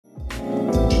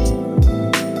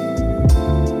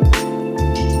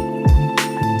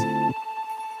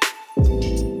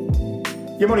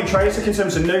Good morning, traders. In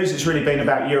terms of news, it's really been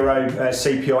about Euro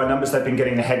CPI numbers. They've been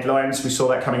getting the headlines. We saw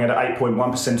that coming in at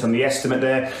 8.1% on the estimate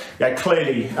there.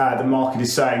 Clearly, the market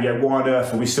is saying, why on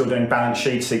earth are we still doing balance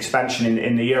sheets expansion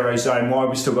in the Eurozone? Why have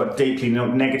we still got deeply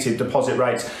negative deposit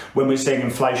rates when we're seeing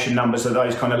inflation numbers at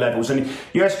those kind of levels? And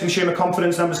US consumer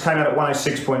confidence numbers came out at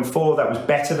 106.4. That was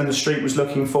better than the street was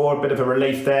looking for, a bit of a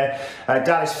relief there.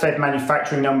 Dallas Fed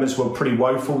manufacturing numbers were pretty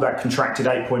woeful. That contracted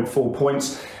 8.4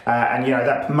 points. And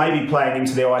that may be playing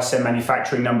into the ISM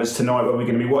manufacturing numbers tonight, where we're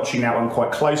going to be watching that one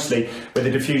quite closely, where the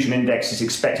diffusion index is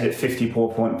expected at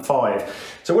 54.5.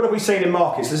 So what have we seen in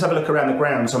markets? Let's have a look around the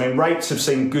grounds. I mean, rates have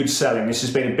seen good selling. This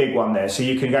has been a big one there. So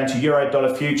you can go into Euro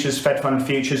dollar futures, Fed fund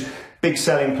futures, big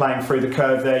selling playing through the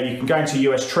curve there. You can go into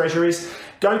US treasuries,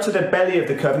 go to the belly of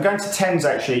the curve, and go into 10s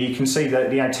actually. You can see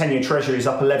that the 10-year treasury is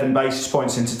up 11 basis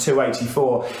points into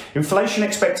 284. Inflation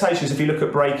expectations, if you look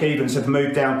at break-evens, have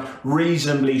moved down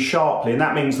reasonably sharply, and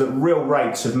that means that real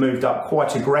rates have moved up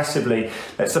quite aggressively.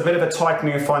 That's a bit of a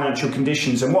tightening of financial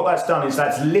conditions, and what that's done is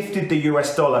that's lifted the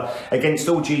US dollar against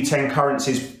all G10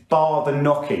 currencies, bar the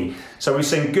NOKI. So we've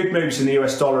seen good moves in the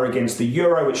US dollar against the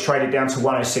euro, which traded down to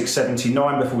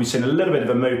 106.79 before we've seen a little bit of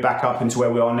a move back up into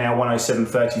where we are now,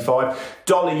 107.35.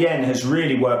 Dollar yen has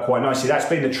really worked quite nicely. That's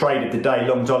been the trade of the day,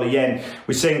 long dollar yen.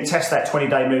 We're seeing it test that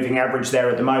 20-day moving average there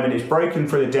at the moment. It's broken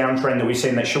through the downtrend that we've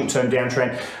seen, that short-term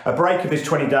downtrend. A break of this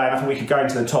 20-day, and I think we could go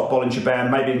into the top Bollinger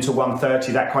Band, maybe into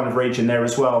 130, that kind of region there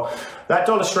as well. That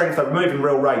dollar strength, that moving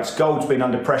real rates, gold's been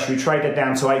under pressure. We traded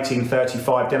down to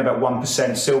 18.35, down about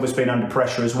 1%. Silver's been under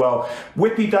pressure as well.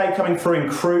 Whippy day coming through in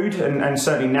crude and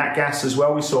certainly nat gas as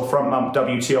well. We saw front month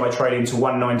WTI trading to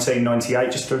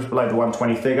 119.98, just below the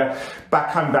 120 figure.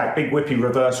 Coming back, big whippy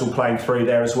reversal playing through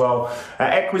there as well.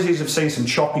 Equities have seen some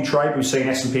choppy trade. We've seen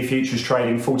S&P futures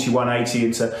trading 41.80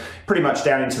 into pretty much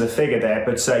down into the figure there.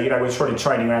 But we're sort of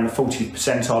trading around the 40th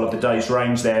percentile of the day's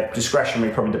range there.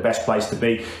 Discretionary, probably the best place to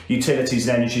be. Utilities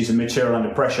and energies and material under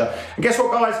pressure. And guess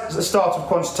what, guys? It's the start of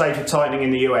quantitative tightening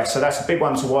in the US. So that's a big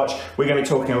one to watch. We're going to be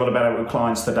talking a lot about it with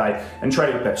clients today. And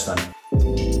trade with Pepperstone.